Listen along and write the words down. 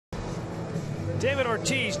David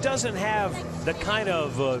Ortiz doesn't have the kind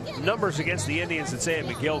of numbers against the Indians that, say,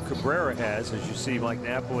 Miguel Cabrera has, as you see Mike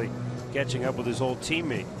Napoli catching up with his old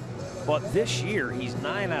teammate. But this year, he's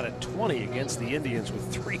 9 out of 20 against the Indians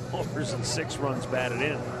with 3 homers and 6 runs batted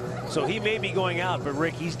in. So he may be going out, but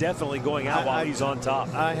Rick, he's definitely going out while he's on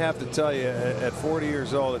top. I have to tell you, at 40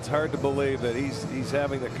 years old, it's hard to believe that he's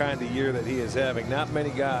having the kind of year that he is having. Not many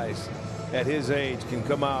guys at his age can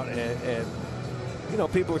come out and you know,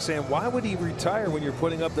 people are saying, why would he retire when you're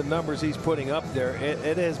putting up the numbers he's putting up there?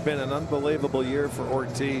 It has been an unbelievable year for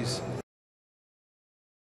Ortiz.